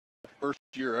first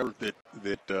year ever that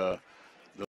the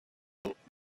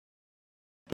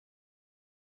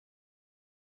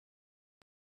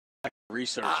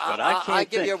research, but I can't I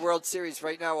give think. you a World Series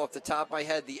right now off the top of my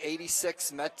head. The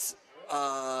 '86 Mets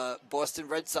Boston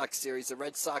Red Sox series. The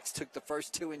Red Sox took the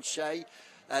first two in Shea,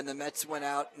 and the Mets went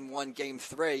out and won Game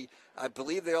 3. I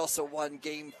believe they also won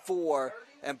Game 4,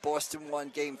 and Boston won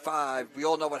Game 5. We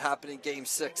all know what happened in Game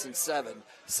 6 and 7.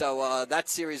 So that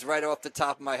series right off the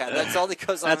top of my head. That's only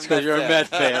because That's because you're a Met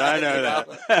fan. I know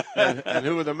that. and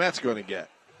who are the Mets going to get?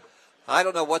 I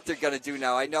don't know what they're going to do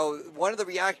now. I know one of the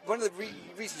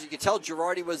reasons you could tell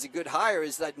Girardi was a good hire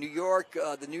is that New York,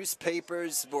 the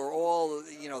newspapers were all,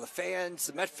 the fans,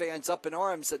 the Met fans up in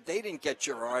arms that they didn't get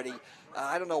Girardi.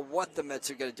 I don't know what the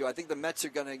Mets are going to do. I think the Mets are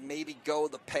going to maybe go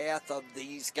the path of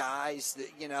these guys that,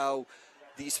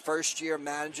 these first-year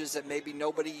managers that maybe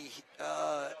nobody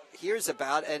hears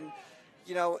about. And,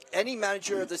 any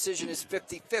managerial decision is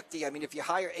 50-50. I mean, if you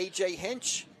hire A.J.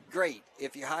 Hinch, great.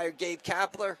 If you hire Gabe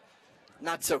Kapler,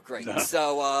 not so great. No.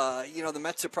 So, the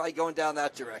Mets are probably going down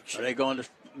that direction. Are they going to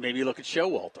maybe look at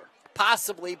Showalter?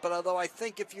 Possibly, but although I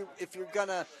think if you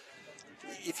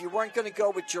weren't going to go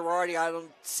with Girardi, I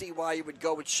don't see why you would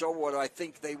go with Showalter. I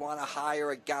think they want to hire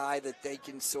a guy that they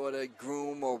can sort of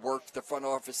groom or the front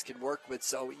office can work with.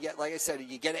 So, yeah, like I said,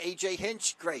 you get A.J.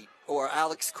 Hinch, great, or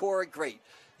Alex Cora, great.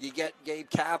 You get Gabe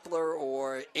Kapler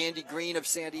or Andy Green of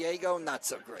San Diego, not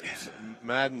so great.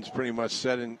 Madden's pretty much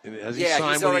set in. Has he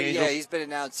signed with the Angels? Yeah, he's been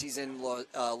announced. He's in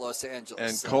Los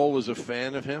Angeles. And Cole is a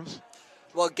fan of him?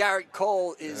 Well, Garrett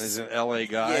Cole is. He's an L.A.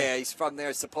 guy? Yeah, he's from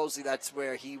there. Supposedly that's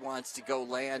where he wants to go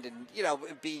land and,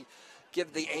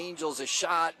 give the Angels a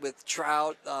shot with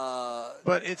Trout.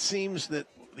 But it seems that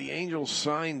the Angels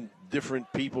signed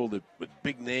different people with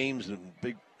big names and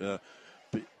big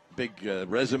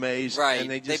resumes, right?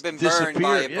 And they've been burned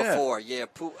by it before. Yeah,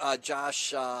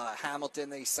 Josh Hamilton,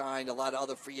 they signed a lot of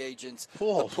other free agents. The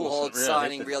Pujols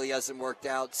signing really hasn't worked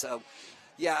out. So,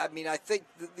 yeah, I mean, I think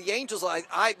the Angels.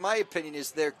 My opinion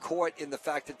is they're caught in the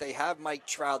fact that they have Mike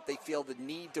Trout. They feel the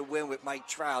need to win with Mike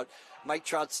Trout. Mike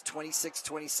Trout's 26,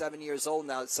 27 years old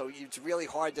now, so it's really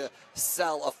hard to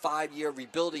sell a 5-year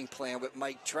rebuilding plan with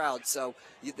Mike Trout. So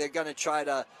they're going to try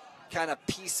to kind of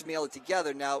piecemeal it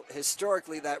together. Now,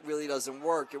 historically, that really doesn't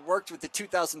work. It worked with the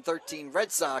 2013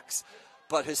 Red Sox,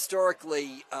 but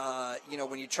historically,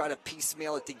 when you try to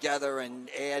piecemeal it together and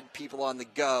add people on the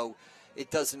go, it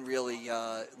doesn't really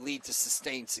lead to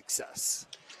sustained success.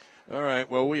 All right.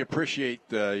 Well, we appreciate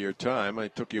your time. I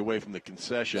took you away from the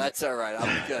concession. That's all right. I'll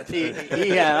be good.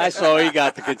 Yeah, I saw he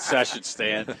got the concession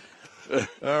stand. All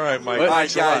right, Mike. All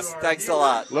right, guys. Thanks a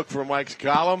lot. Look for Mike's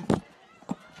column.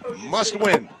 Must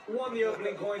win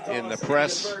in the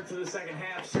press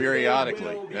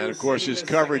periodically. And, of course, his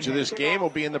coverage of this game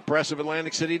will be in the press of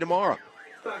Atlantic City tomorrow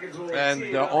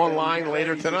and online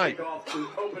later tonight.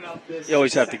 You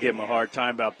always have to give him a hard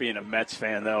time about being a Mets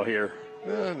fan, though, here.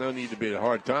 No need to be a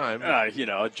hard time. A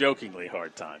jokingly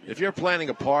hard time. If you're planning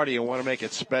a party and want to make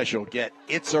it special, get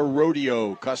It's a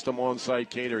Rodeo custom on-site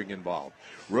catering involved.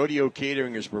 Rodeo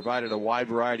Catering has provided a wide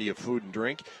variety of food and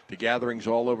drink to gatherings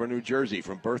all over New Jersey,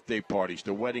 from birthday parties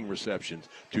to wedding receptions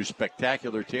to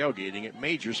spectacular tailgating at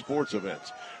major sports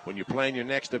events. When you plan your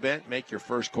next event, make your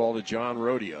first call to John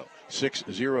Rodeo,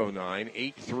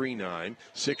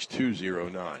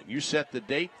 609-839-6209. You set the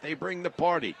date, they bring the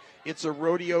party. It's a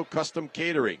Rodeo Custom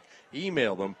Catering.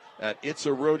 Email them at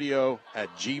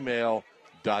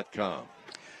itsarodeo@gmail.com.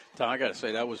 Tom, I got to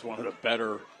say, that was one of the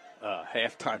better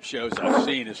halftime shows I've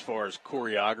seen as far as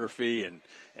choreography and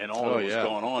all that was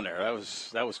going on there. That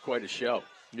was quite a show.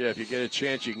 Yeah, if you get a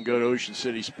chance, you can go to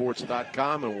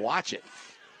oceancitysports.com and watch it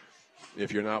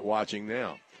if you're not watching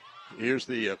now. Here's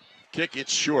the kick.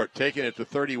 It's short, taking it to the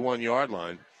 31-yard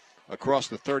line, across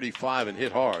the 35 and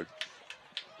hit hard.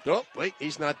 Oh, wait,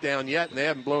 he's not down yet, and they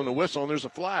haven't blown the whistle, and there's a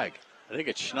flag. I think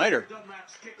it's Schneider.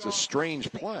 It's a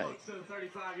strange play.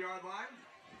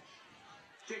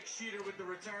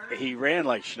 He ran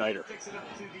like Schneider. Takes it up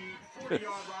to the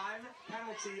 40-yard line.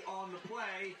 Penalty on the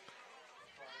play.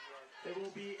 There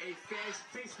will be a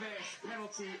face mask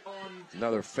penalty on.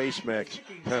 Another face mask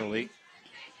penalty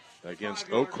against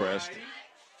Oakcrest.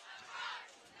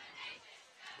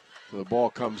 So the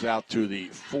ball comes out to the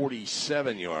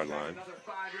 47-yard line. Another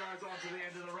 5 yards onto the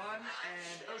end of the run,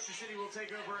 and Ocean City will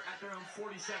take over at their own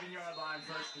 47-yard line,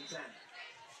 1st and 10.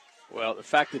 Well, the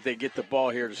fact that they get the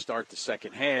ball here to start the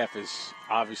second half is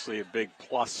obviously a big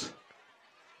plus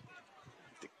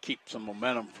to keep some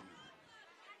momentum.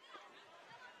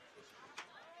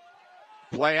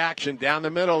 Play action down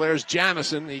the middle. There's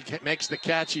Jamison. He makes the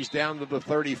catch. He's down to the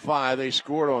 35. They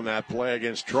scored on that play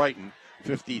against Triton.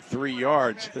 53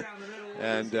 yards.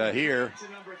 And here,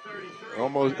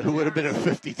 almost it would have been a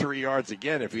 53 yards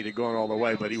again if he'd have gone all the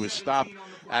way, but he was stopped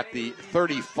at the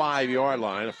 35-yard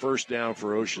line, a first down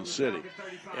for Ocean City.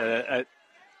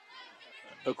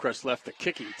 Oakcrest left the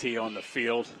kicking tee on the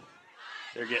field.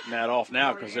 They're getting that off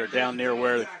now because they're down near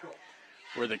where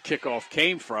the kickoff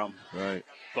came from. Right.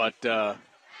 But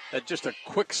that's just a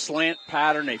quick slant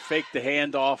pattern. They faked the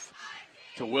handoff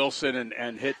to Wilson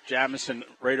and hit Jamison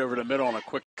right over the middle on a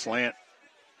quick slant.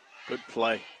 Good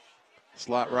play.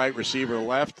 Slot right, receiver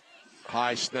left,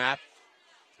 high snap.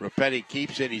 Rapetti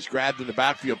keeps it. He's grabbed in the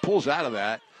backfield, pulls out of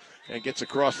that, and gets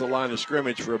across the line of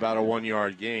scrimmage for about a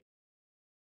 1-yard gain.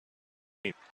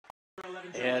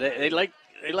 Yeah, they like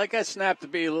that snap to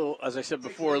be a little, as I said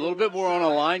before, a little bit more on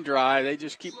a line drive. They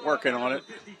just keep working on it.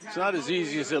 It's not as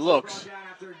easy as it looks,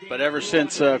 but ever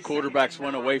since quarterbacks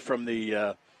went away from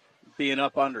the being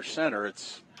up under center,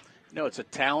 it's a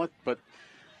talent, but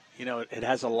it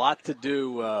has a lot to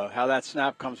do, how that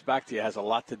snap comes back to you has a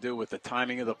lot to do with the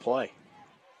timing of the play.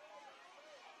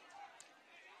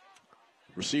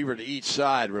 Receiver to each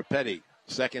side, Rapetti,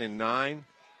 2nd and 9,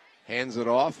 hands it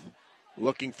off,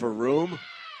 looking for room,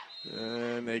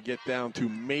 and they get down to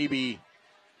maybe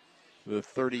the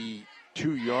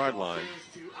 32-yard line.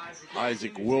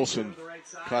 Isaac Wilson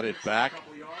cut it back,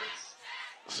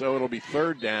 so it'll be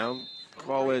 3rd down.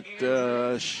 Call it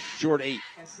short 8.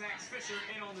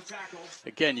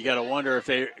 Again, you got to wonder if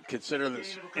they consider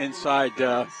this inside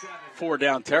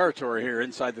 4-down territory here,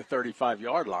 inside the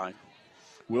 35-yard line.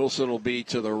 Wilson will be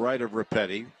to the right of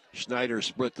Rapetti. Schneider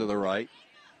split to the right.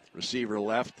 Receiver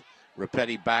left.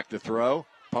 Rapetti back to throw.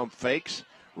 Pump fakes.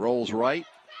 Rolls right.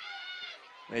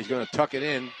 And he's going to tuck it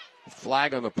in.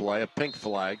 Flag on the play, a pink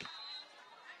flag.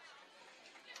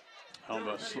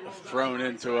 Almost thrown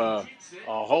into a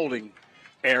holding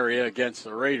area against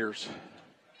the Raiders.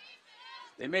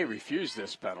 They may refuse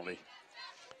this penalty.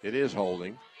 It is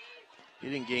holding. He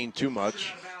didn't gain too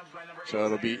much. So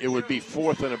it would be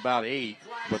 4th and about 8,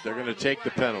 but they're going to take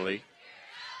the penalty.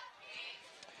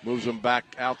 Moves them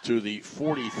back out to the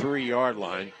 43-yard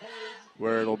line,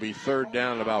 where it'll be 3rd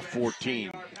down and about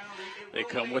 14. They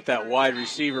come with that wide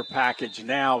receiver package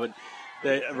now, but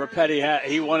Rapetti,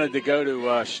 he wanted to go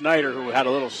to Schneider, who had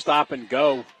a little stop and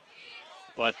go,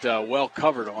 but well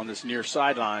covered on this near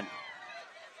sideline.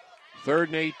 3rd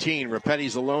and 18.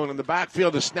 Rapetti's alone in the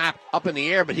backfield. The snap up in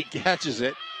the air, but he catches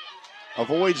it.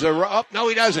 Avoids the no,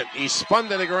 he doesn't. He's spun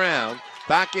to the ground.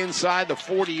 Back inside the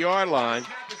 40-yard line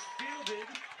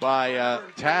by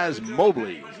Taz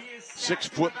Mobley, 6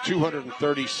 foot,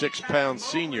 236-pound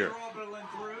senior.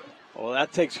 Well,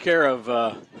 that takes care of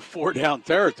 4-down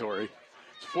territory.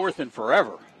 It's 4th and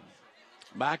forever.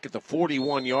 Back at the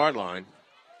 41-yard line,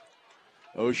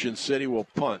 Ocean City will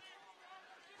punt.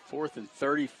 4th and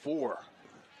 34.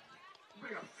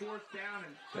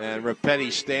 And Rapetti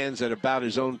stands at about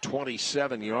his own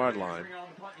 27-yard line.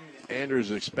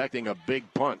 Andrews is expecting a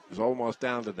big punt. He's almost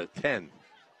down to the 10.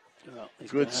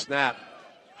 Good snap.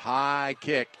 High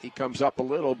kick. He comes up a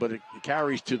little, but it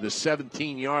carries to the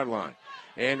 17-yard line.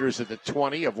 Andrews at the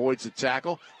 20, avoids the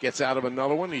tackle, gets out of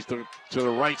another one. He's to the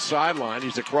right sideline.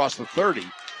 He's across the 30.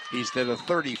 He's to the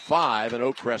 35, and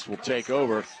Oakcrest will take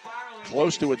over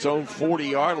close to its own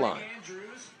 40-yard line.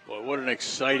 Boy, what an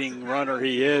exciting runner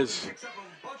he is,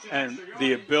 and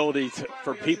the ability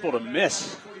for people to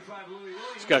miss.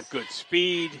 He's got good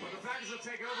speed.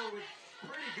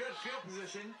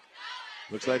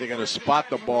 Looks like they're going to spot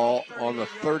the ball on the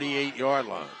 38-yard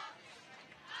line.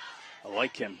 I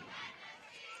like him.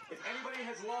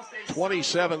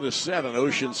 27-7,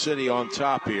 Ocean City on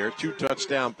top here. 2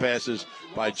 touchdown passes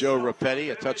by Joe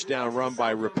Rapetti, a touchdown run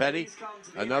by Rapetti,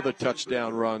 another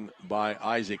touchdown run by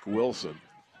Isaac Wilson.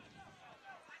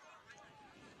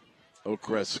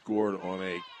 Oakcrest scored on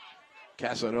a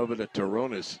Casanova to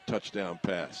Toronis touchdown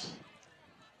pass.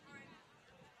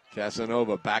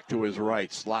 Casanova back to his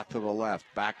right, slot to the left,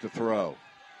 back to throw.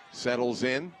 Settles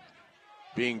in,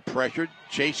 being pressured,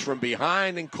 chased from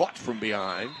behind and caught from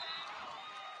behind.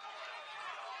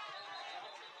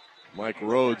 Mike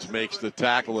Rhodes makes the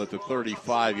tackle at the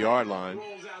 35-yard line.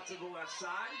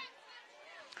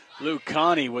 Luke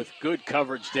Connie with good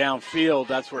coverage downfield.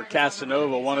 That's where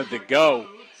Casanova wanted to go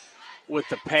with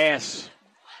the pass.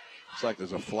 Looks like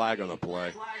there's a flag on the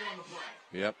play.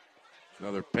 Yep,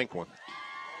 another pink one.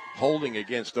 Holding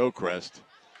against Oakcrest.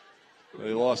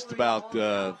 They lost about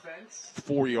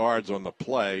 4 yards on the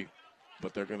play,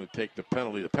 but they're going to take the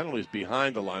penalty. The penalty is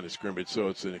behind the line of scrimmage, so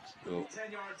it's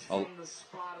a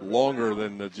longer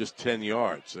than just 10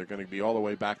 yards. They're going to be all the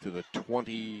way back to the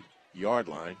 20-yard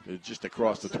line, just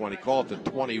across the 20. Call it the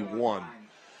 21.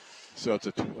 So it's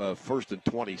a first and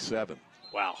 27.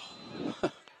 Wow. You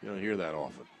don't hear that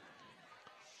often.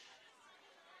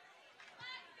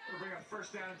 We'll bring up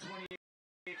first down and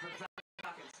 28 for the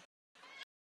Falcons.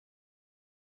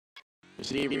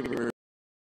 Receiver.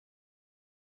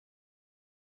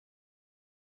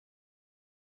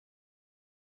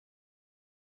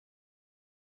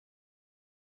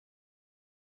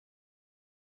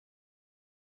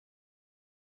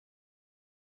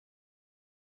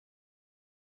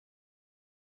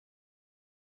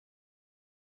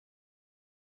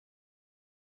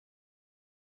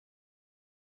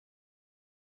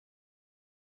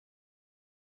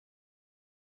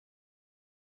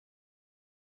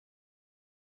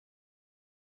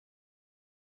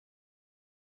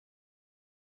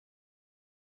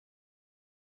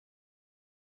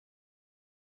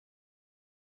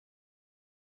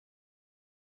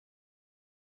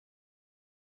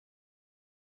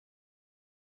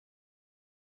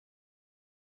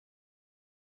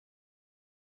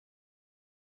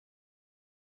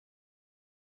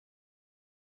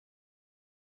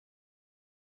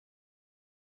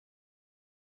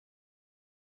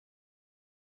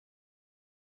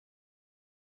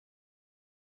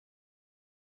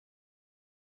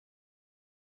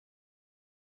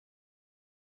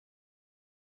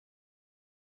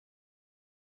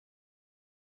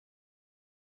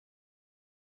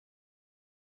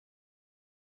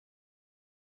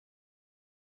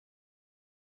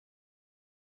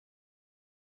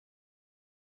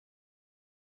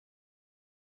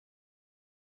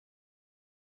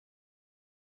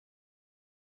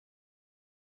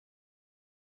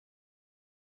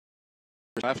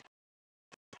 Left.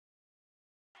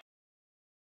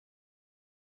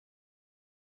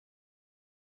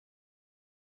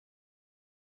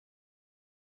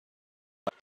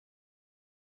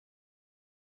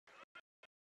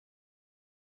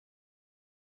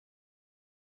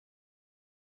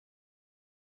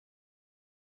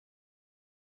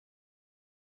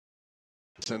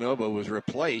 Sanoba was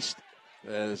replaced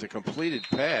as a completed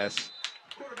pass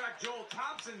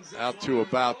out to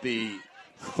about the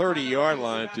 30-yard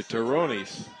line to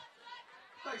Taronis.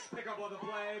 Nice pickup on the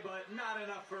play, but not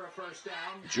enough for a first down.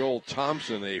 Joel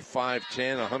Thompson, a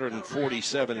 5'10",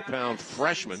 147-pound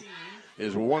freshman,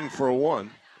 is 1 for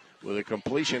 1 with a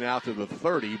completion out to the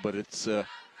 30, but it's a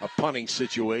punting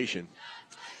situation.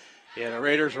 Yeah, the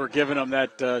Raiders were giving them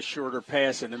that shorter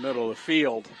pass in the middle of the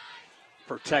field,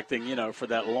 protecting, for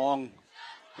that the long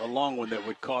one that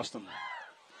would cost them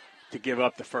to give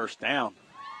up the first down.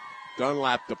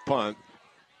 Dunlap the punt.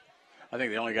 I think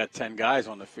they only got 10 guys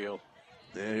on the field.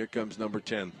 And here comes number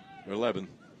 10, or 11.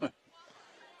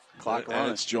 Clock running.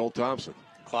 And it's Joel Thompson.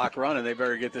 Clock running. They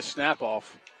better get this snap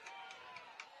off.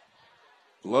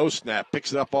 Low snap,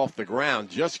 picks it up off the ground,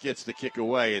 just gets the kick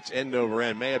away. It's end over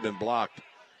end, may have been blocked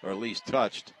or at least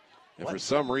touched. And for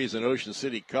some reason, Ocean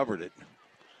City covered it.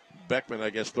 Beckman, I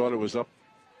guess, thought it was up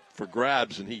for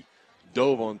grabs, and he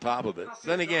dove on top of it.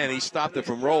 Then again, he stopped it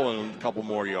from rolling a couple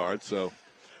more yards, so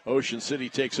Ocean City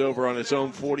takes over on its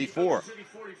own 44.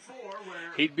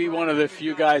 He'd be one of the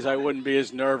few guys I wouldn't be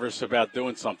as nervous about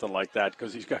doing something like that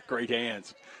because he's got great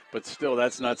hands. But still,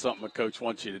 that's not something a coach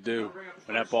wants you to do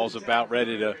when that ball's about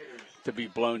ready to be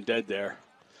blown dead there.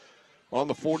 On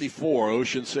the 44,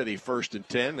 Ocean City 1st and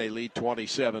 10. They lead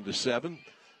 27-7.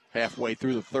 Halfway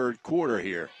through the third quarter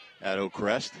here at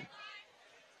Oakcrest.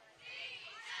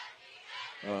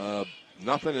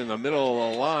 Nothing in the middle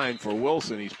of the line for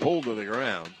Wilson. He's pulled to the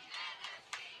ground.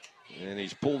 And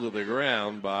he's pulled to the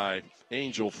ground by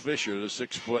Angel Fisher, the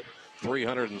 6',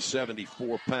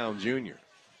 374-pound junior.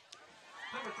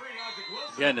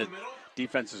 Again, the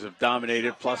defenses have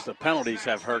dominated, plus the penalties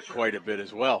have hurt quite a bit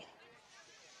as well.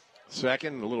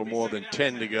 Second, a little more than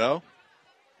 10 to go.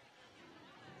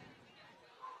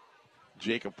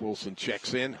 Jacob Wilson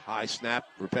checks in. High snap.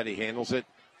 Rapetti handles it.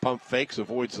 Pump fakes,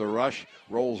 avoids the rush.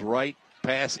 Rolls right.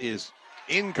 Pass is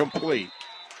incomplete.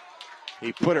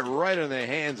 He put it right in the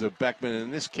hands of Beckman.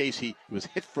 In this case, he was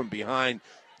hit from behind,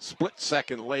 split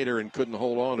second later, and couldn't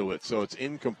hold on to it, so it's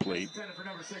incomplete.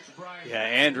 Yeah,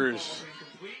 Andrews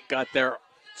got there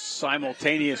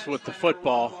simultaneous with the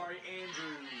football.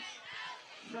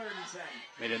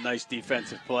 Made a nice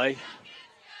defensive play.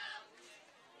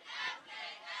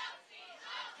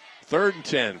 3rd and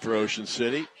 10 for Ocean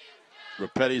City.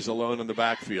 Rapetti's alone in the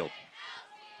backfield.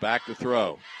 Back to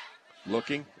throw.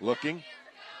 Looking.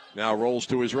 Now rolls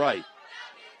to his right.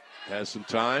 Has some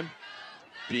time.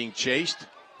 Being chased.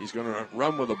 He's going to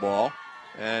run with the ball.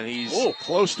 And he's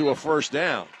close to a first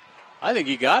down. I think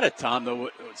he got it, Tom.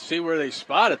 See where they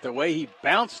spot it. The way he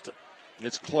bounced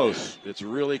It's close. It's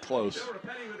really close.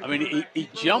 I mean, he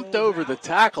jumped over the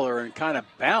tackler and kind of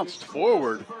bounced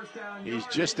forward. He's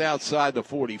just outside the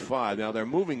 45. Now, they're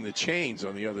moving the chains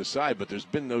on the other side, but there's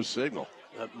been no signal.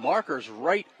 The marker's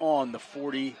right on the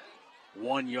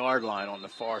 41-yard line on the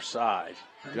far side.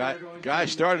 Guy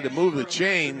started to move the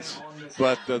chains,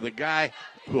 but the guy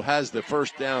who has the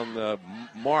first down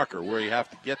marker where you have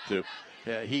to get to,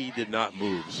 he did not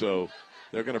move. So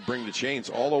they're going to bring the chains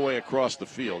all the way across the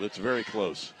field. It's very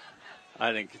close.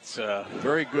 I think it's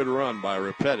very good run by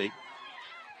Rapetti.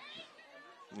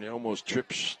 He almost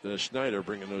tripped Schneider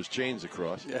bringing those chains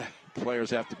across. Yeah. Players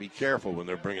have to be careful when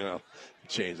they're bringing out the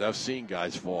chains. I've seen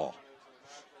guys fall.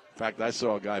 In fact, I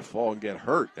saw a guy fall and get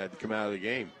hurt, had to come out of the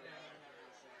game.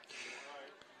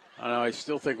 I know. I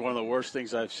still think one of the worst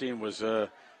things I've seen was the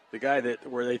guy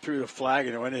where they threw the flag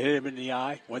and it went and hit him in the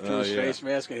eye. Went through his face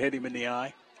mask and hit him in the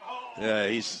eye. Yeah,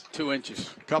 he's 2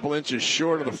 inches. A couple inches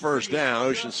short of the first down.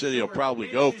 Ocean City will probably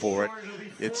go for it.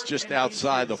 It's just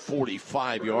outside the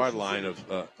 45-yard line of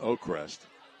Oakcrest.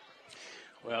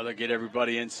 Well, they'll get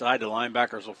everybody inside. The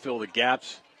linebackers will fill the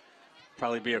gaps.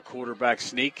 Probably be a quarterback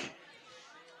sneak.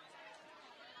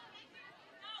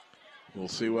 We'll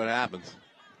see what happens.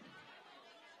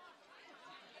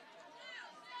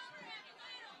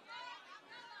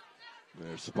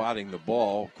 They're spotting the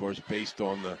ball, of course, based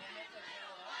on the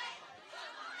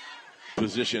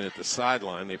position at the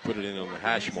sideline. They put it in on the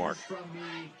hash mark.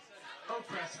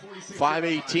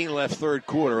 5:18 left third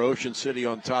quarter. Ocean City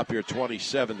on top here,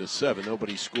 27-7.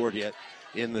 Nobody scored yet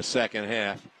in the second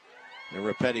half. And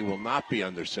Rapetti will not be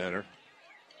under center.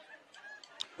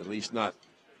 At least not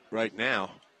right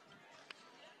now.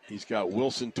 He's got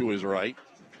Wilson to his right.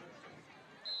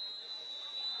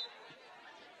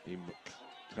 He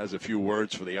has a few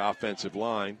words for the offensive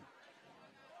line.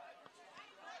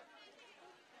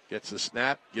 Gets the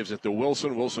snap, gives it to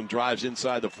Wilson. Wilson drives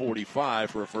inside the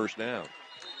 45 for a first down.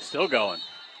 Still going.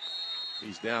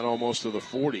 He's down almost to the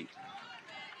 40.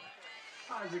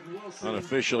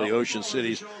 Unofficially, Ocean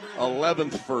City's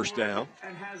 11th first down.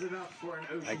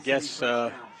 I guess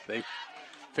they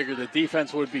figured the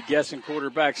defense would be guessing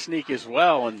quarterback sneak as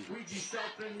well and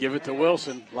give it to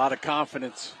Wilson. A lot of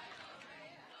confidence.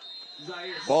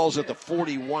 Ball's at the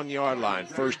 41-yard line.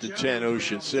 First and 10,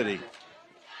 Ocean City.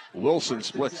 Wilson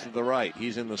splits to the right.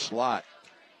 He's in the slot.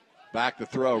 Back to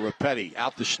throw. Rapetti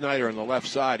out to Schneider on the left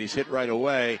side. He's hit right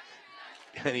away.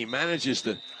 And he manages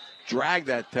to drag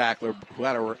that tackler who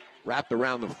had it wrapped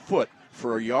around the foot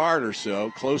for a yard or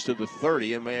so, close to the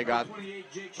 30, and may have got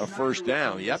a first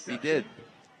down. Yep, he did.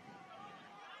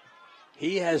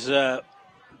 He has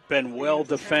been well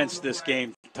defensed this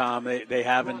game, Tom. They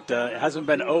haven't hasn't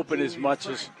been open as much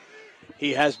as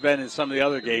he has been in some of the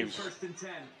other games.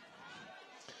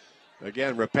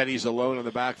 Again, Rapetti's alone in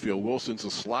the backfield. Wilson's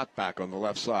a slot back on the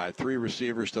left side. Three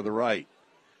receivers to the right.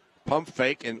 Pump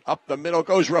fake, and up the middle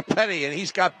goes Rapetti, and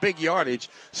he's got big yardage.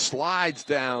 Slides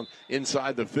down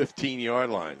inside the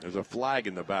 15-yard line. There's a flag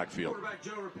in the backfield.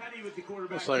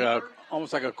 It's like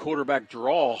almost like a quarterback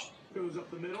draw. Goes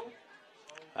up the middle.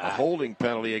 A holding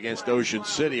penalty against Ocean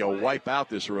City will wipe out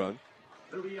this run.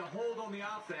 There'll be a hold on the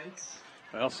offense.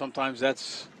 Well, sometimes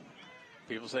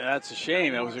people say that's a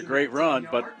shame. That was a great run,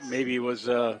 but maybe it was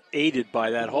aided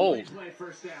by that hold.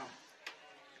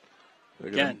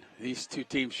 Again, these two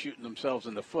teams shooting themselves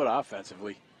in the foot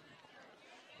offensively.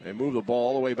 They move the ball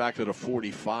all the way back to the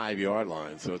 45-yard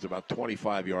line, so it's about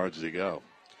 25 yards to go.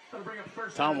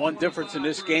 Tom, one difference in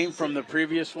this game from the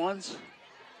previous ones,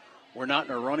 we're not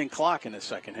in a running clock in the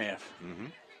second half. Mm-hmm.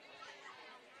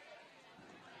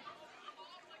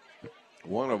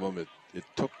 One of them, it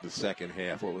took the second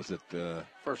half. What was it?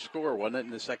 First score, wasn't it, in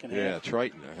the second half? Yeah,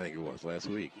 Triton, I think it was, last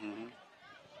week. Mm-hmm.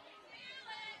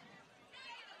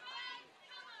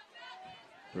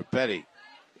 Rapetti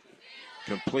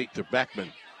complete to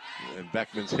Beckman. And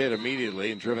Beckman's hit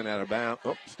immediately and driven out of bounds.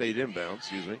 Oh, stayed in bounds,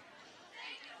 excuse me.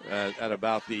 At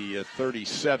about the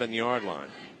 37-yard line.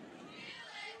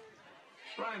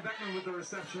 Brian Beckman with the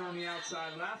reception on the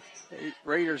outside left.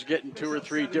 Raiders getting two or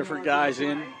three different guys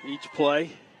in each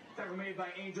play. Tackle made by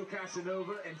Angel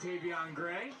Casanova and Tavion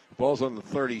Gray. Ball's on the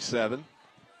 37.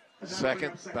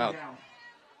 Second, about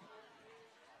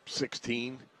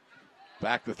 16.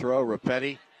 Back to throw,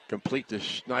 Rapetti, complete to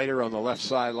Schneider on the left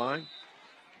sideline.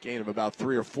 Gain of about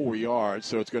 3 or 4 yards,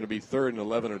 so it's going to be third and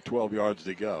 11 or 12 yards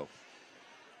to go.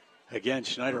 Again,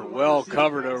 Schneider well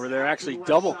covered over there, actually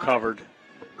double covered.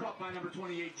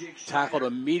 Tackled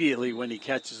immediately when he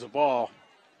catches the ball.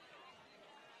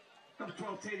 Number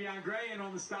 12, Tavion Gray, and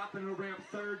on the stop, and it'll bring up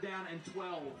third down and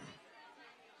 12.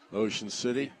 Ocean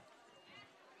City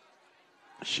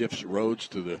shifts Rhodes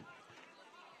to the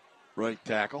right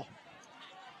tackle.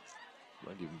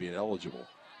 Might even be ineligible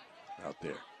out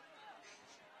there.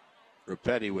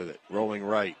 Repetti with it, rolling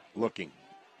right, looking.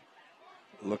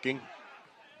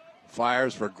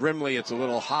 Fires for Grimley. It's a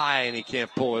little high, and he can't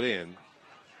pull it in.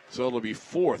 So it'll be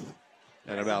fourth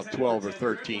and about 12 or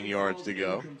 13 yards to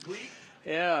go.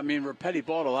 Yeah, I mean, Repetti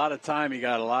bought a lot of time. He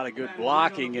got a lot of good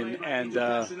blocking, and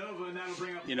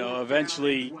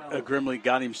eventually Grimley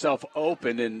got himself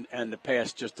open, and the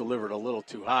pass just delivered a little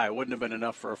too high. It wouldn't have been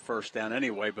enough for a first down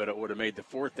anyway, but it would have made the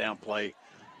fourth down play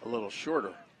a little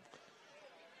shorter.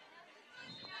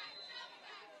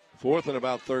 Fourth and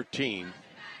about 13.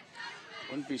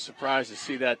 Wouldn't be surprised to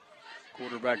see that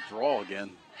quarterback draw again.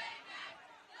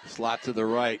 Slot to the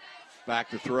right,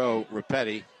 back to throw,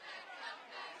 Repetti.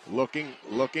 Looking.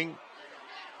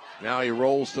 Now he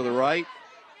rolls to the right,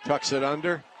 tucks it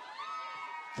under,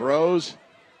 throws.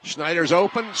 Schneider's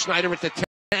open. Schneider at the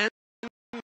 10.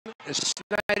 And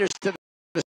Schneider's to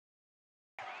the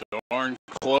darn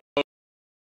close.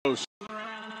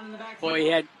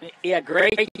 Boy, he had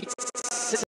great.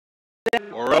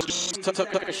 Or else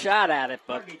took a shot at it,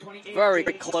 but very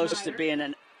close to being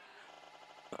an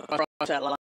across that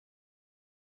line.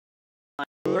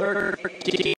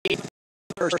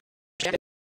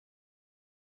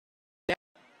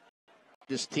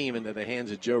 This team into the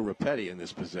hands of Joe Repetti in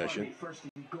this possession.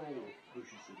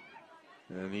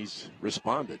 And he's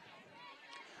responded,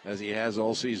 as he has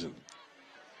all season.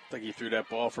 I think he threw that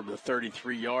ball from the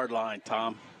 33-yard line,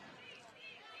 Tom.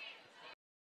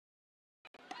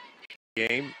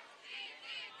 Game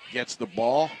gets the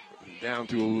ball down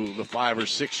to the 5 or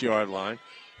 6 yard line.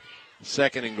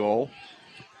 Second and goal.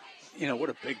 You know what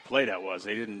a big play that was.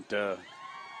 They didn't do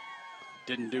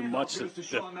much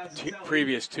the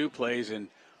previous two plays, and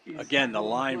again the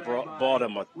line bought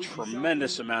him a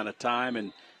tremendous amount of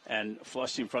time and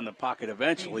flushed him from the pocket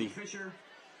eventually.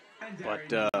 But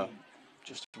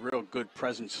just a real good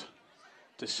presence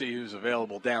to see who's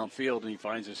available downfield, and he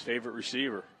finds his favorite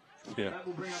receiver. Yeah. That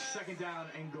will bring up second down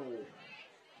and goal.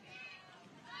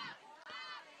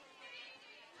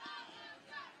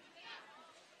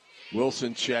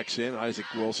 Wilson checks in. Isaac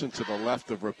Wilson to the left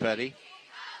of Repetti.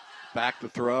 Back to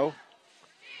throw.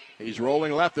 He's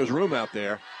rolling left. There's room out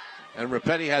there. And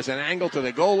Repetti has an angle to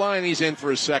the goal line. He's in for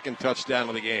his second touchdown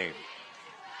of the game.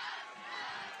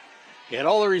 He had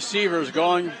all the receivers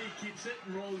going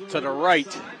to the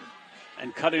right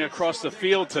and cutting across the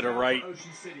field to the right.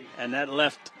 And that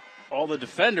left all the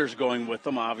defenders going with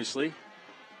them, obviously.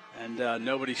 And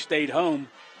nobody stayed home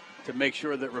to make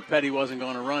sure that Repetti wasn't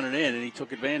going to run it in, and he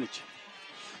took advantage.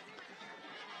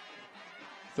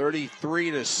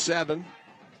 33-7.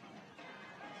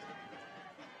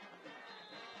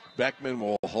 Beckman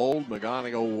will hold.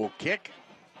 McGonigal will kick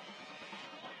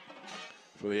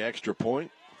for the extra point.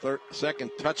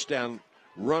 Second touchdown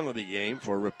run of the game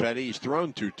for Repetti. He's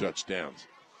thrown 2 touchdowns.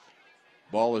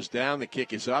 Ball is down. The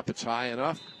kick is up. It's high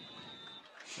enough.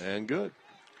 And good.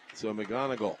 So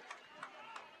McGonigal,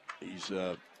 he's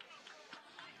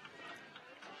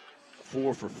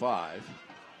 4 for 5.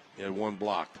 He had 1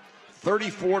 blocked.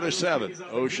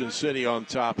 34-7. Ocean City on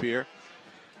top here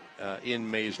in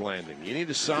Mays Landing. You need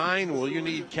a sign? Well, you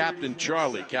need Captain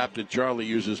Charlie. Captain Charlie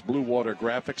uses Blue Water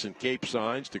Graphics and Cape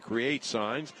Signs to create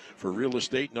signs for real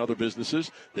estate and other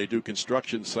businesses. They do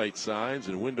construction site signs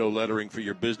and window lettering for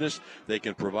your business. They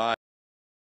can provide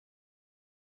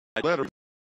letters.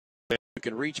 You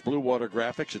can reach Blue Water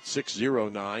Graphics at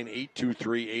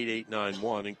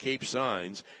 609-823-8891 and Cape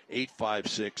Signs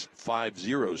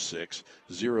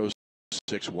 856-506-0610.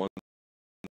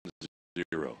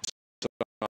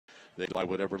 They buy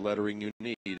whatever lettering you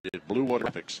need at Blue Water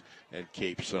Graphics and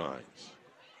Cape Signs.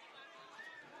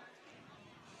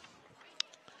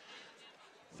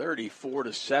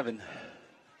 34-7.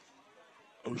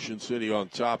 Ocean City on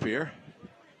top here.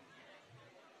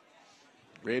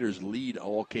 Raiders lead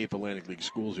all Cape Atlantic League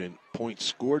schools in points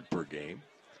scored per game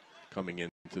coming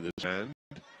into this end.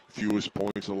 Fewest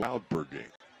points allowed per game.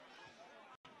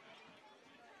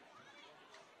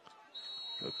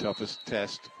 The toughest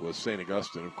test was St.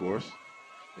 Augustine, of course.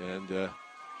 And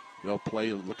they'll play,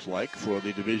 it looks like, for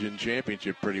the division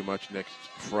championship pretty much next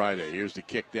Friday. Here's the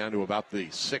kick down to about the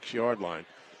 6-yard line.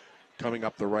 Coming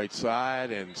up the right side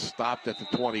and stopped at the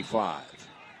 25.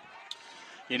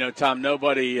 You know, Tom,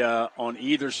 nobody on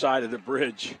either side of the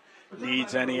bridge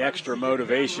needs any extra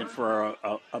motivation for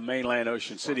a mainland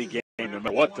Ocean City game, no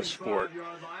matter what the sport.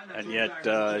 And yet,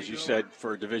 as you said,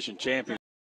 for a division championship,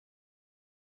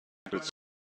 it's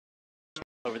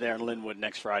over there in Linwood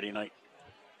next Friday night.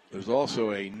 There's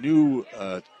also a new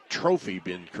trophy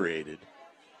been created.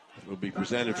 It will be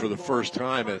presented for the first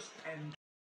time at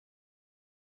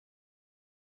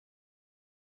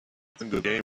the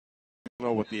game. I don't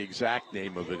know what the exact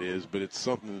name of it is, but it's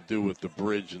something to do with the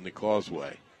bridge and the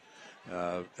causeway.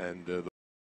 The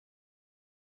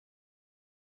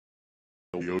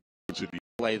should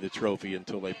play the trophy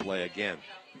until they play again.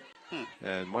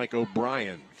 And Mike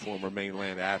O'Brien, former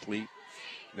mainland athlete,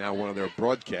 now one of their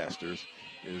broadcasters,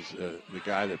 is the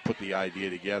guy that put the idea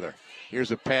together.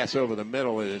 Here's a pass over the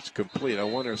middle, and it's complete. I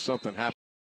wonder if something happened.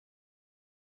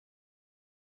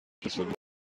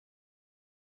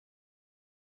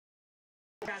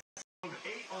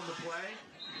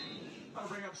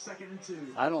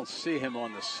 I don't see him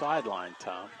on the sideline,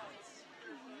 Tom.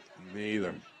 Me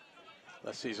either.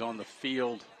 Unless he's on the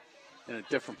field in a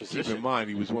different position. Keep in mind,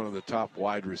 he was one of the top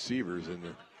wide receivers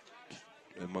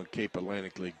among Cape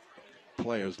Atlantic League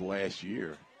players last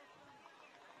year.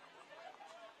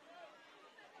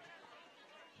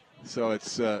 So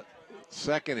it's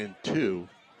 2nd and 2.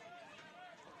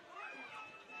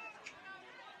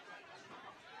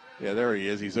 Yeah, there he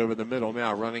is. He's over the middle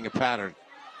now, running a pattern.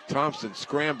 Thompson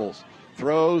scrambles,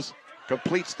 throws,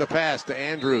 completes the pass to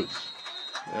Andrews.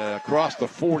 Across the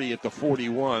 40 at the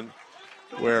 41,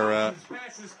 where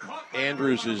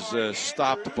Andrews is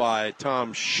stopped by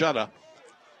Tom Shutta,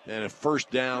 and a first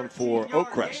down for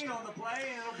Oakcrest.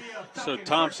 So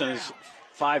Thompson is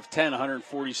 5'10",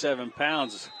 147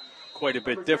 pounds, quite a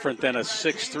bit different than a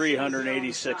 6'3",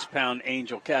 186-pound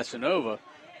Angel Casanova.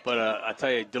 But I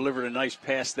tell you, delivered a nice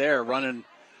pass there, running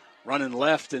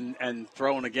left and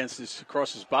throwing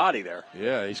across his body there.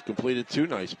 Yeah, he's completed 2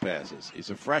 nice passes. He's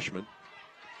a freshman.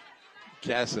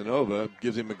 Casanova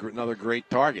gives him another great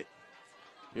target.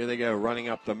 Here they go, running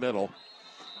up the middle.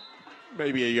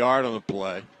 Maybe a yard on the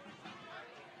play.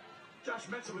 Josh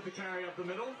Metzer with the carry up the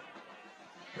middle.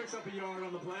 Picks up a yard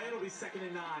on the play. It'll be 2nd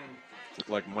and 9. Looked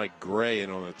like Mike Gray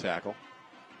in on the tackle.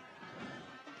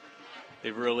 They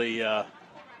really,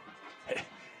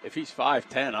 if he's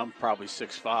 5'10", I'm probably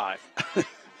 6'5".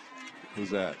 Who's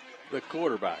that? The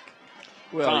quarterback.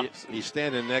 Well, he's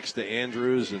standing next to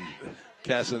Andrews and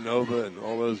Casanova and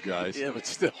all those guys. Yeah, but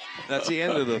still. That's the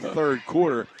end of the third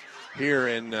quarter here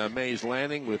in Mays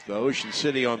Landing with Ocean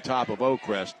City on top of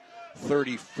Oakcrest,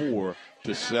 34-7.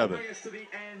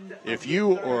 If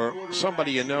you or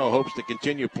somebody you know hopes to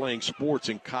continue playing sports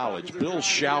in college, Bill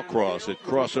Shalcross at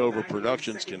Crossover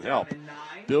Productions can help.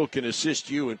 Bill can assist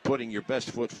you in putting your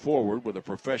best foot forward with a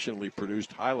professionally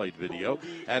produced highlight video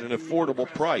at an affordable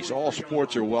price. All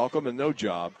sports are welcome, and no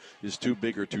job is too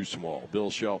big or too small. Bill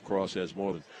Shalcross has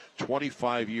more than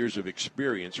 25 years of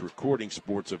experience recording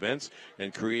sports events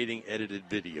and creating edited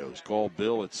videos. Call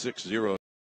Bill at 60.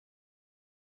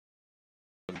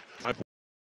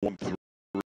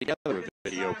 Together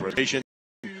video production.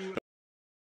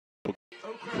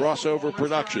 Crossover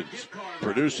Productions,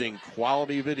 producing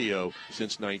quality video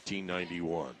since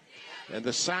 1991. And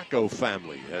the Sacco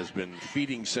family has been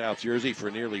feeding South Jersey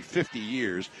for nearly 50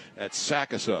 years at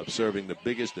Sacco Subs, serving the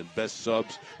biggest and best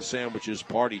subs, sandwiches,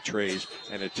 party trays,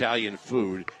 and Italian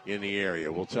food in the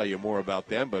area. We'll tell you more about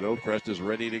them, but Oakcrest is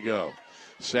ready to go.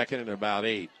 2nd and about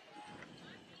 8.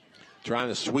 Trying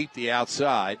to sweep the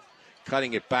outside.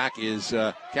 Cutting it back is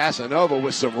Casanova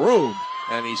with some room.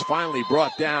 And he's finally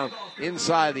brought down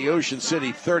inside the Ocean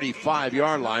City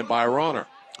 35-yard line by Ronner.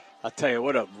 I'll tell you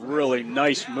what, a really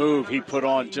nice move he put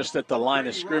on just at the line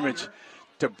of scrimmage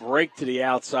to break to the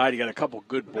outside. He got a couple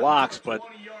good blocks, but,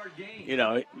 you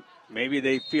know, maybe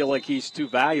they feel like he's too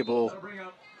valuable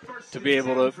to be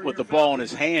able to, with the ball in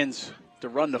his hands, to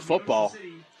run the football.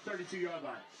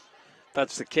 If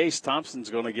that's the case, Thompson's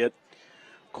going to get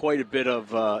quite a bit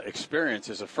of experience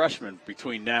as a freshman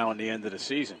between now and the end of the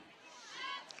season.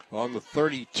 On the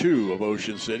 32 of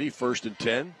Ocean City, 1st and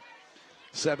 10.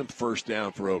 7th first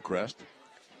down for Oakcrest.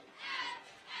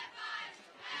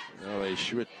 Now they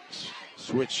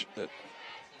switch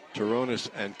Taronis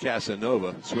and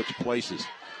Casanova, switch places.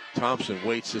 Thompson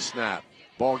waits the snap.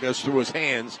 Ball goes through his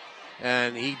hands,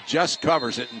 and he just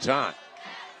covers it in time.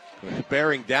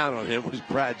 Bearing down on him was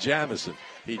Brad Jamison.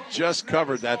 He just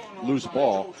covered that loose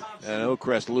ball, and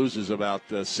Oakcrest loses about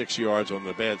 6 yards on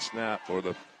the bad snap or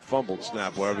the fumbled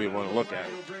snap, whatever you want to look at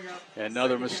it.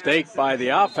 Another mistake by the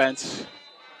offense.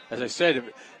 As I said,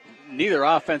 neither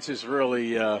offense has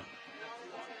really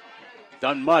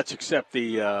done much except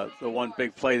the one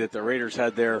big play that the Raiders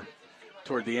had there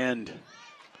toward the end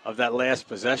of that last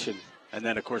possession. And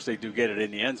then, of course, they do get it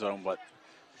in the end zone, but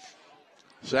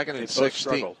 2nd and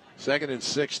 16. 2nd and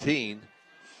 16.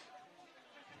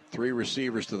 3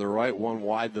 receivers to the right, 1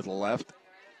 wide to the left.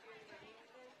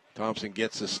 Thompson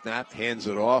gets the snap, hands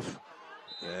it off,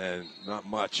 and not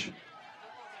much.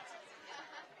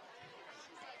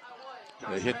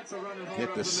 They hit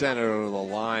the center of the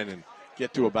line, and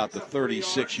get to about the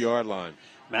 36-yard line.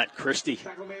 Matt Christie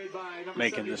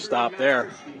making the stop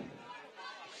there.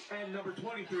 And number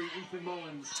 23, Ethan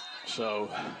Mullins. So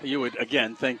you would,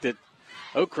 again, think that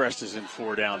Oakcrest is in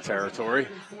 4-down territory.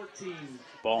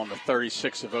 Ball on the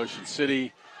 36 of Ocean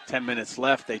City. 10 minutes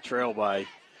left. They trail by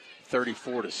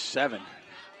 34-7.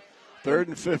 3rd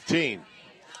and 15.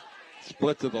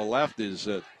 Split to the left is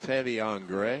Tavion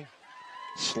Gray.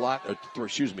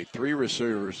 Three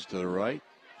receivers to the right.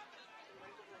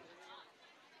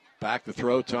 Back to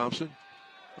throw, Thompson.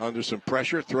 Under some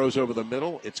pressure, throws over the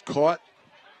middle. It's caught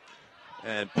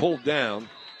and pulled down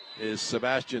is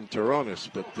Sebastian Terrones,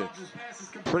 but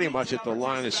pretty much at the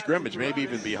line of scrimmage, maybe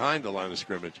even behind the line of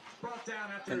scrimmage.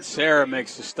 And Sarah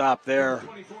makes the stop there.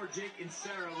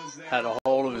 Had a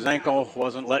hold of his ankle,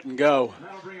 wasn't letting go.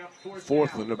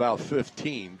 4th and about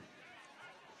 15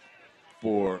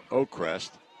 for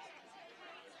Oakcrest.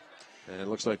 And it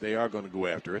looks like they are going to go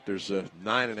after it. There's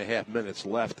 9.5 minutes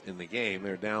left in the game.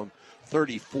 They're down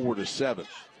 34-7. I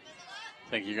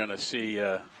think you're going to see.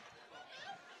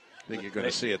 You're going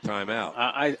to see a timeout.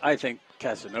 I think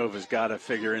Casanova's got to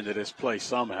figure into this play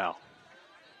somehow.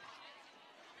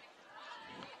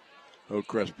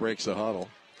 Oakcrest breaks the huddle.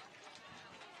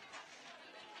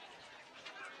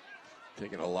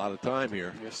 Taking a lot of time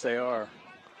here. Yes, they are.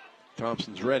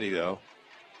 Thompson's ready, though.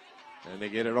 And they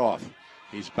get it off.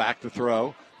 He's back to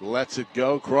throw. Lets it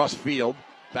go. Cross field.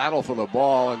 Battle for the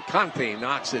ball. And Conte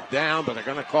knocks it down, but they're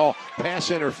going to call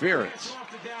pass interference.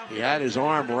 He had his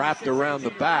arm wrapped around the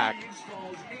back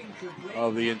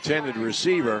of the intended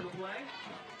receiver,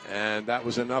 and that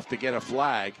was enough to get a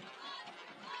flag.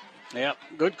 Yep,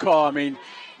 good call. I mean,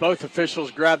 both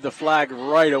officials grabbed the flag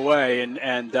right away,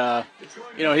 and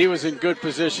he was in good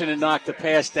position and knocked the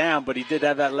pass down, but he did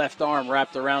have that left arm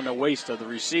wrapped around the waist of the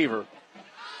receiver,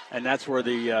 and that's where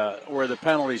the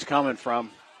penalty's coming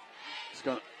from. It's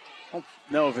going. I don't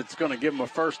know if it's going to give him a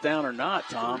first down or not,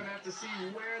 Tom. We're going to have to see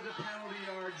where the penalty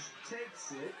yards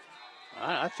takes it.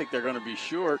 I think they're going to be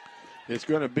short. It's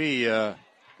going to be 4th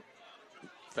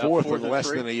and less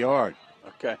than a yard.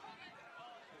 Okay.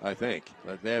 I think.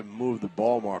 They haven't moved the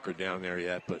ball marker down there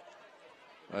yet, but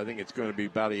I think it's going to be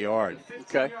about a yard.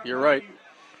 Okay, you're right.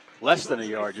 Less than a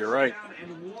yard, you're right.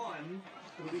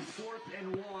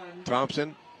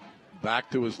 Thompson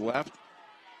back to his left.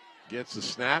 Gets the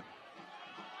snap.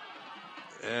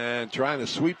 And trying to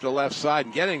sweep the left side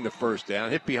and getting the first down.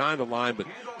 Hit behind the line, but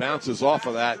bounces off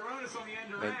of that.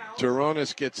 And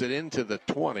Terrones gets it into the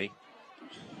 20.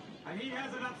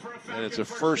 And it's a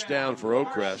first down for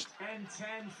Oakcrest.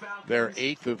 They're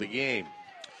 8th of the game.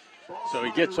 So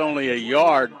he gets only a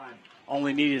yard,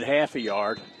 only needed half a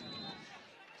yard.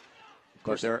 Of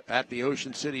course, they're at the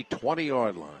Ocean City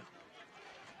 20-yard line.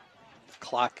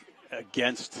 Clock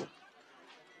against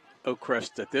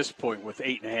Oakcrest at this point with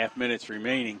 8.5 minutes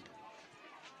remaining.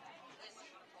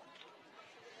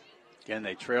 Again,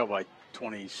 they trail by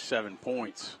 27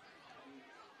 points.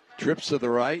 Trips to the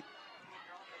right.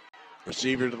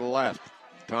 Receiver to the left.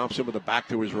 Thompson with the back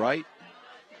to his right.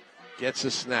 Gets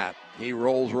a snap. He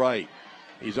rolls right.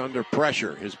 He's under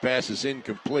pressure. His pass is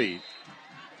incomplete.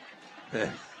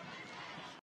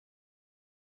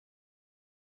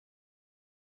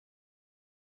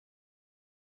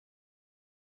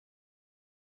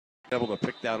 Able to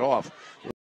pick that off.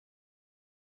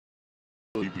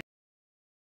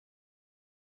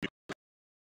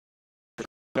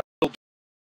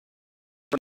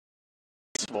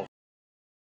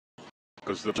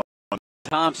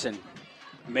 Thompson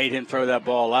made him throw that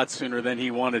ball a lot sooner than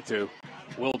he wanted to.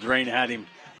 Will Drain had him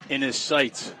in his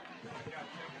sights.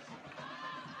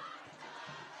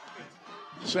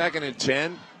 2nd and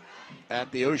 10 at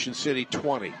the Ocean City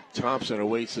 20. Thompson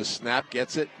awaits the snap,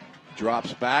 gets it.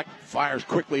 Drops back, fires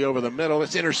quickly over the middle.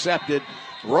 It's intercepted.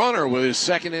 Runner with his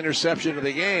 2nd interception of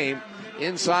the game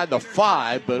inside the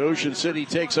 5, but Ocean City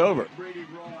takes over.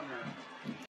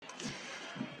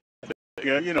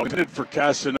 Yeah, did for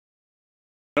Casanova.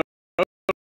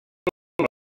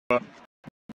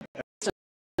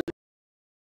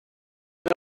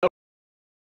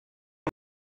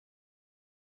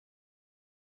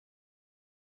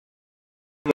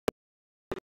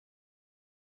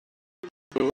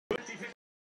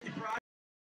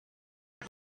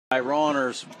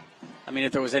 Runners. I mean,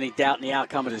 if there was any doubt in the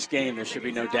outcome of this game, there should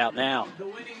be no doubt now.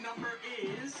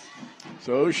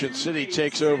 So Ocean City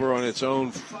takes over on its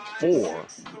own 4,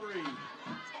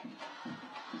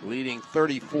 leading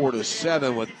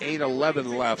 34-7 with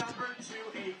 8:11 left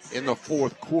in the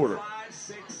 4th quarter.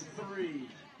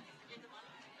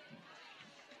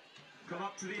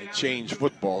 They changed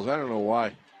footballs. I don't know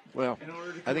why Well,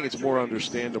 I think it's more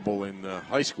understandable in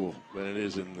high school than it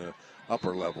is in the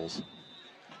upper levels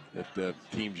that the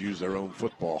teams use their own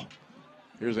football.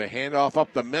 Here's a handoff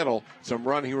up the middle. Some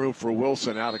running room for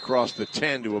Wilson out across the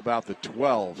 10 to about the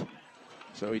 12.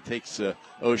 So he takes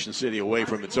Ocean City away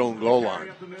from its own goal line.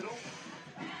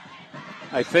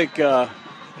 I think the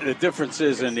difference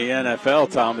is in the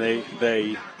NFL, Tom,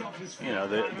 the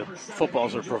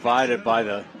footballs are provided by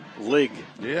the league.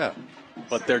 Yeah.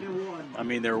 But they're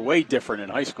way different in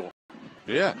high school.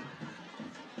 Yeah.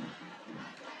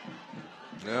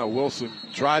 Now Wilson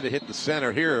tried to hit the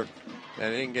center here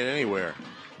and didn't get anywhere.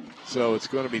 So it's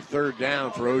going to be third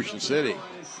down for Ocean City.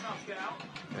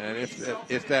 And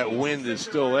if that wind is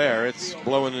still there, it's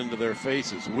blowing into their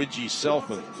faces. Widgie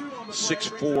Selfin,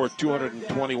 6'4",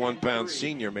 221-pound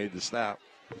senior, made the stop.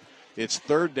 It's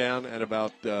third down and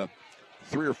about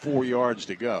 3 or 4 yards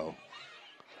to go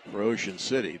for Ocean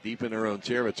City, deep in their own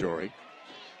territory,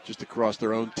 just across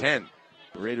their own 10.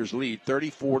 The Raiders lead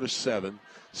 34-7,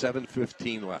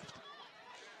 7:15 left.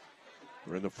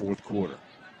 We're in the fourth quarter.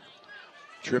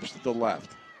 Trips to the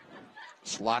left,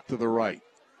 slot to the right.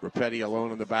 Rapetti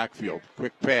alone in the backfield.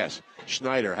 Quick pass.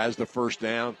 Schneider has the first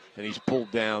down, and he's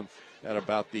pulled down at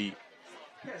about the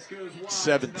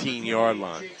 17-yard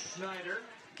line.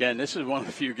 Again, this is one of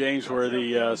the few games where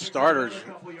the starters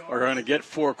are going to get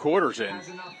 4 quarters in,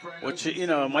 which,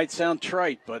 it might sound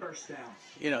trite, but,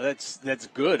 that's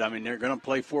good. I mean, they're going to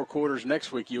play 4 quarters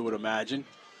next week, you would imagine.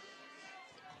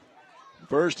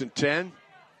 First and 10.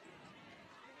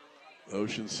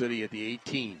 Ocean City at the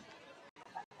 18.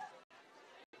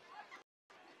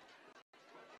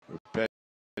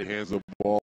 Rapetti hands the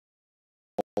ball.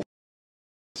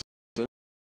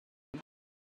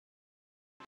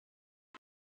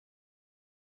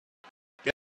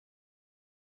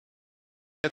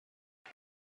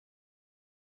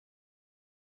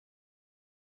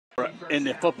 In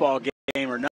the football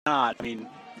game or not, I mean,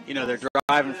 they're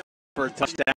driving for a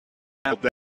touchdown,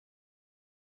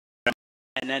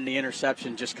 and then the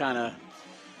interception just kind of,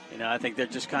 I think they're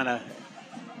just kind of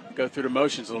go through the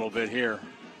motions a little bit here.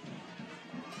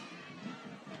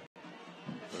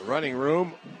 The running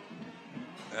room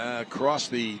across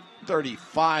the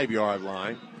 35-yard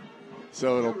line,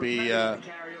 so it'll be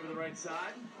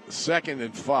 2nd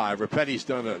and 5. Rapetti's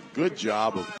done a good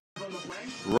job of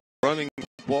running the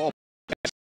ball,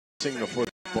 passing the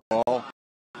football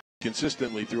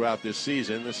consistently throughout this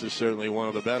season. This is certainly one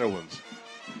of the better ones.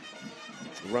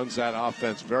 Runs that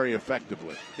offense very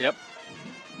effectively. Yep.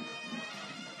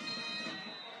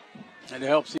 And it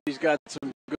helps he's got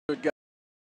some good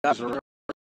guys around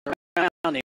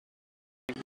him.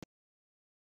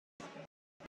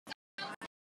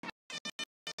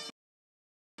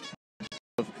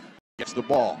 Gets the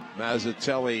ball.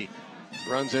 Mazzatelli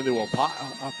runs into a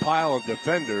pile of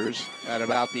defenders at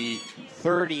about the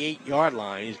 38-yard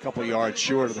line. He's a couple yards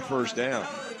short of the first down.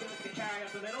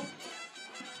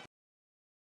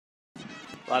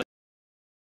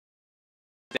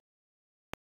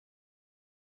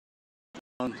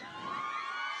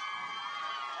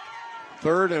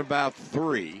 Third and about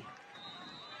 3.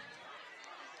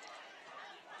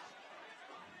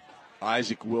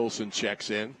 Isaac Wilson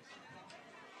checks in.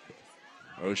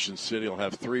 Ocean City will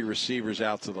have 3 receivers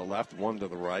out to the left, 1 to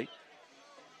the right.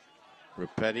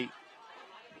 Rapetti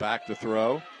back to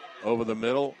throw. Over the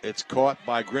middle. It's caught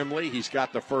by Grimley. He's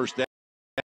got the first down.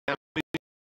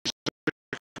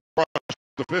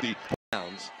 The 50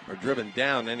 pounds are driven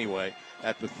down anyway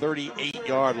at the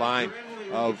 38-yard line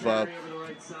of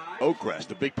Oakcrest.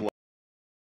 A big play.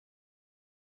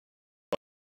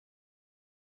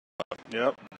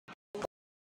 Yep.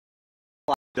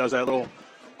 Does that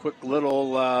quick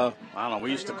little, I don't know, we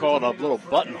used to call it a little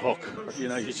button hook. You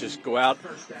just go out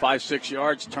 5-6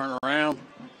 yards, turn around,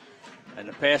 and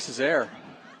the pass is there.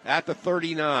 At the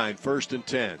 39, 1st and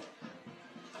 10.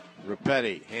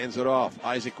 Rapetti hands it off.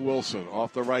 Isaac Wilson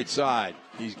off the right side.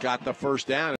 He's got the first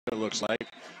down, it looks like,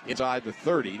 inside the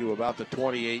 30 to about the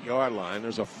 28-yard line.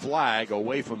 There's a flag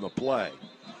away from the play.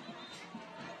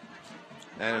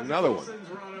 And another one.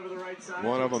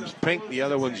 One of them's pink, the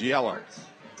other one's yellow.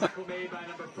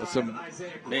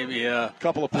 Maybe a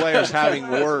couple of players having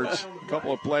words. A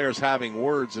couple of players having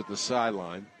words at the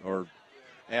sideline, or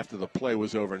after the play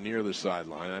was over near the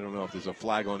sideline. I don't know if there's a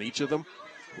flag on each of them,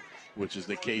 which is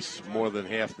the case more than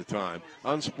half the time.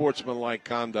 Unsportsmanlike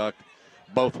conduct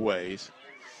both ways,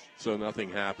 so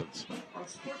nothing happens.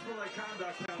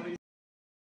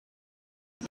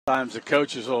 Sometimes the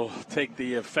coaches will take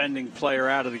the offending player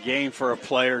out of the game for a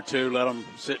play or two, let them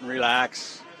sit and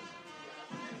relax.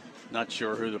 Not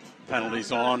sure who the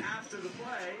penalty's on.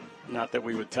 Not that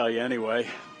we would tell you anyway.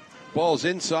 Ball's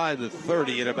inside the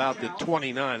 30 at about the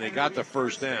 29. They got the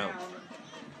first down.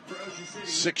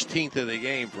 16th of the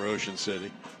game for Ocean City.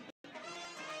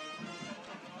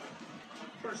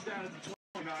 First down at the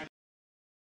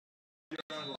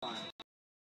 29-yard line.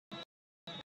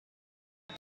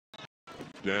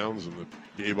 Downs, and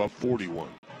gave up 41.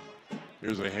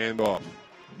 Here's a handoff.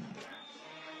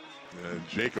 And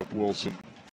Jacob Wilson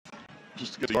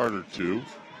just gets a yard or two.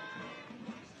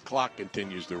 Clock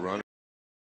continues to run.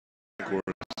 Of course,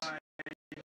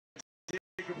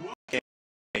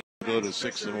 go to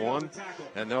 6-1,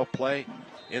 and they'll play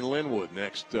in Linwood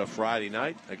next Friday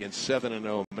night against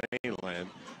 7-0 Mainland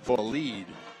for a lead.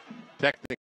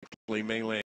 Technically,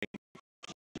 Mainland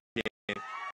can't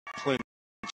clinch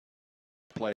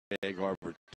play Egg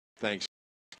Harbor. Thanks,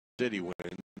 City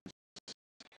wins.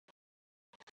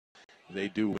 They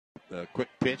do a quick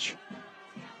pitch,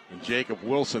 and Jacob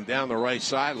Wilson down the right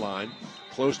sideline,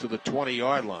 close to the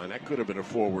 20-yard line. That could have been a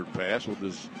forward pass. We'll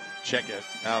just check it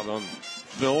out on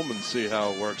film and see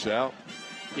how it works out.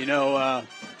 You know,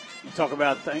 you talk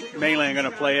about Mainland going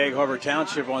to play Egg Harbor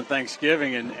Township on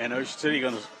Thanksgiving, and Ocean City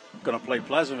going to play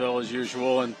Pleasantville as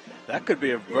usual, and that could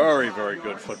be a very, very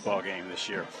good football game this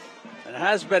year. And it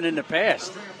has been in the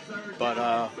past,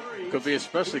 but could be an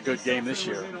especially good game this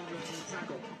year.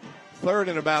 3rd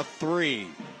and about 3.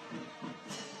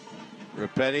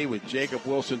 Rapetti with Jacob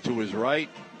Wilson to his right.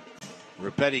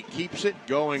 Rapetti keeps it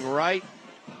going right.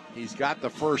 He's got the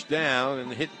first down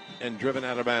and hit and driven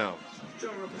out of bounds. Joe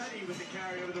Rapetti with the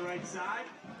carry over the right side.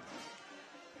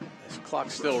 This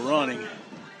clock's still running.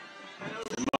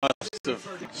 They must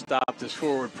have stopped his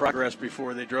forward progress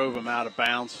before they drove him out of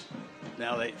bounds.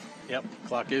 Now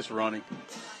clock is running.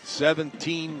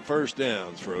 17 first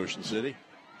downs for Ocean City.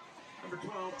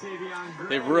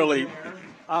 They've really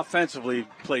offensively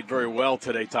played very well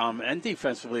today, Tom, and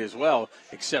defensively as well,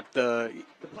 except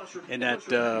in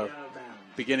that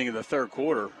beginning of the third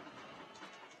quarter.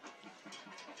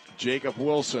 Jacob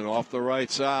Wilson off the right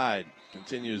side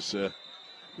continues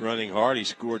running hard. He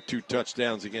scored 2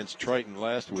 touchdowns against Triton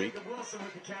last week.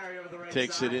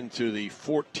 Takes it into the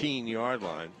 14-yard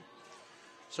line.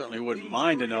 Certainly wouldn't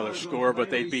mind another score, but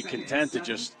they'd be content to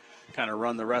just kind of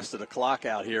run the rest of the clock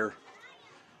out here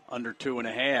under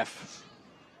 2.5.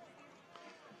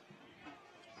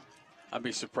 I'd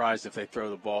be surprised if they throw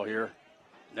the ball here.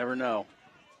 Never know.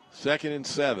 2nd and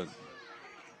 7.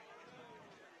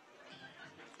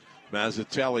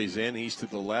 Mazzatelli's in. He's to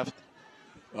the left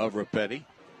of Rapetti.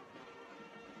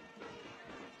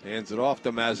 Hands it off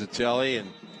to Mazzatelli, and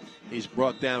he's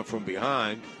brought down from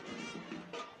behind.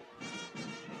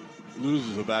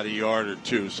 Loses about a yard or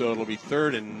two, so it'll be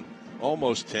 3rd and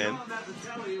almost 10.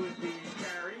 Mazzatelli with the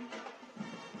carry.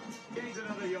 Gains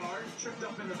another yard. Tripped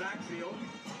up in the backfield.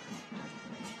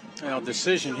 Now,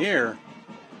 decision here.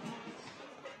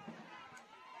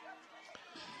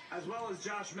 As well as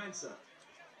Josh Mensa.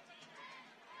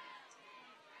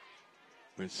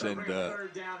 We send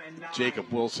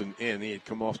Jacob Wilson in. He had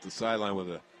come off the sideline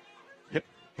with a hip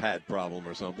pad problem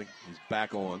or something. He's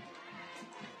back on.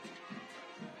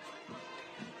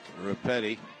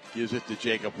 Rapetti gives it to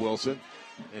Jacob Wilson,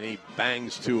 and he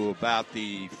bangs to about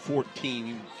the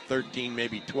 14, 13,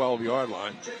 maybe 12-yard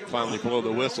line. Finally blow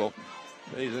the whistle.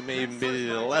 He's maybe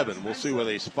the 11. We'll see where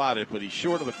they spot it, but he's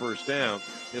short of the first down.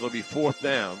 It'll be 4th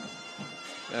down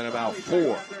and about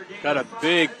 4. Got a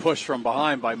big push from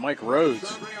behind by Mike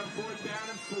Rhodes.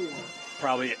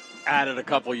 Probably added a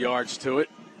couple yards to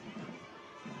it.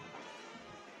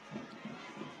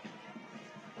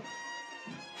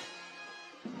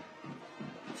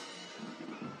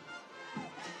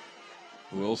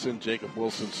 Jacob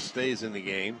Wilson stays in the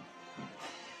game.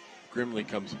 Grimley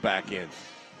comes back in.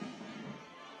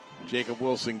 Jacob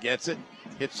Wilson gets it,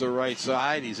 hits the right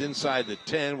side. He's inside the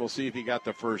 10. We'll see if he got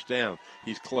the first down.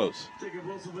 He's close. Jacob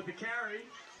Wilson with the carry.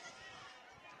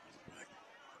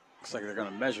 Looks like they're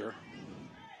going to measure.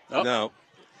 Oh. No,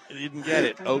 he didn't get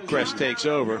it. Oakcrest takes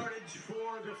over.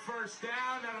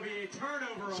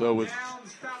 So with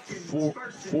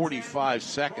 45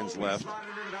 seconds left,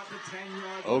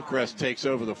 Oakcrest takes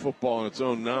over the football on its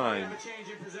own 9.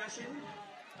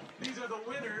 These are the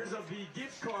winners of the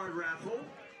gift card raffle.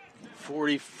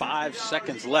 45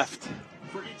 seconds left.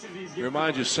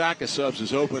 Remind you, Saka Subs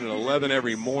is open at 11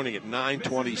 every morning at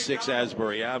 926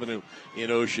 Asbury Avenue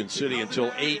in Ocean City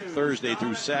until 8 Thursday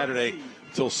through Saturday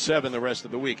until 7 the rest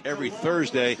of the week. Every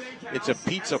Thursday, it's a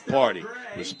pizza party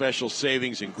with special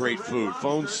savings and great food.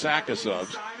 Phone Saka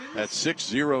Subs at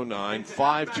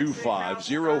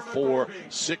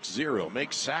 609-525-0460.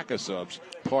 Make Saka Subs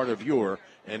part of your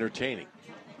entertaining.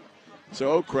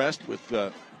 So Oakcrest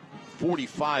with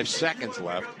 45 seconds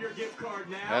left.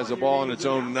 Has the ball in its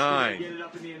own 9.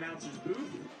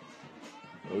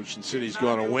 Ocean City's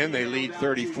going to win. They lead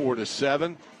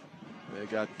 34-7. They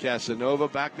got Casanova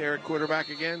back there at quarterback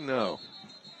again? No.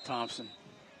 Thompson.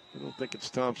 I don't think it's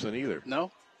Thompson either.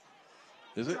 No?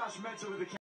 Is it?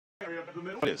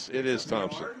 It is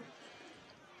Thompson.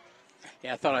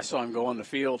 Yeah, I thought I saw him go on the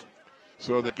field.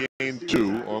 So the game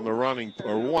 2 on the running,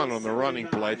 or 1 on the running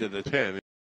play to the 10.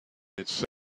 It's 7.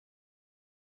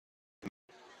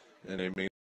 And they may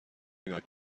not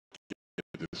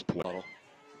get this play.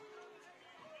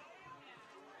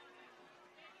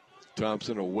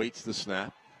 Thompson awaits the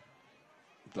snap.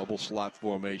 Double slot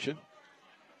formation.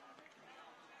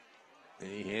 And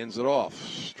he hands it off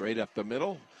straight up the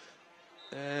middle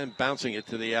and bouncing it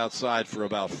to the outside for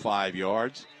about 5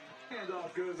 yards.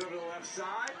 Handoff goes over the left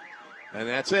side. And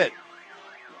that's it.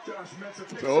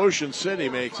 So Ocean City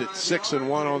makes it 6-1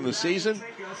 on the season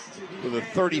with a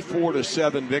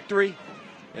 34-7 victory.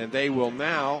 And they will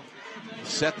now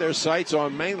set their sights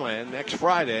on mainland next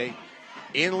Friday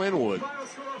in Linwood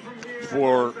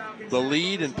for the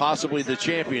lead and possibly the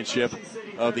championship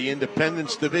of the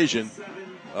Independence Division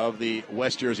of the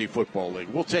West Jersey Football League.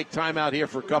 We'll take time out here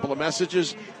for a couple of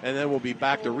messages, and then we'll be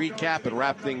back to recap and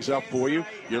wrap things up for you.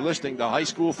 You're listening to High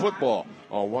School Football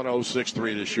on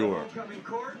 106.3 The Shore.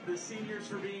 The seniors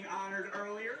for being honored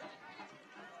earlier.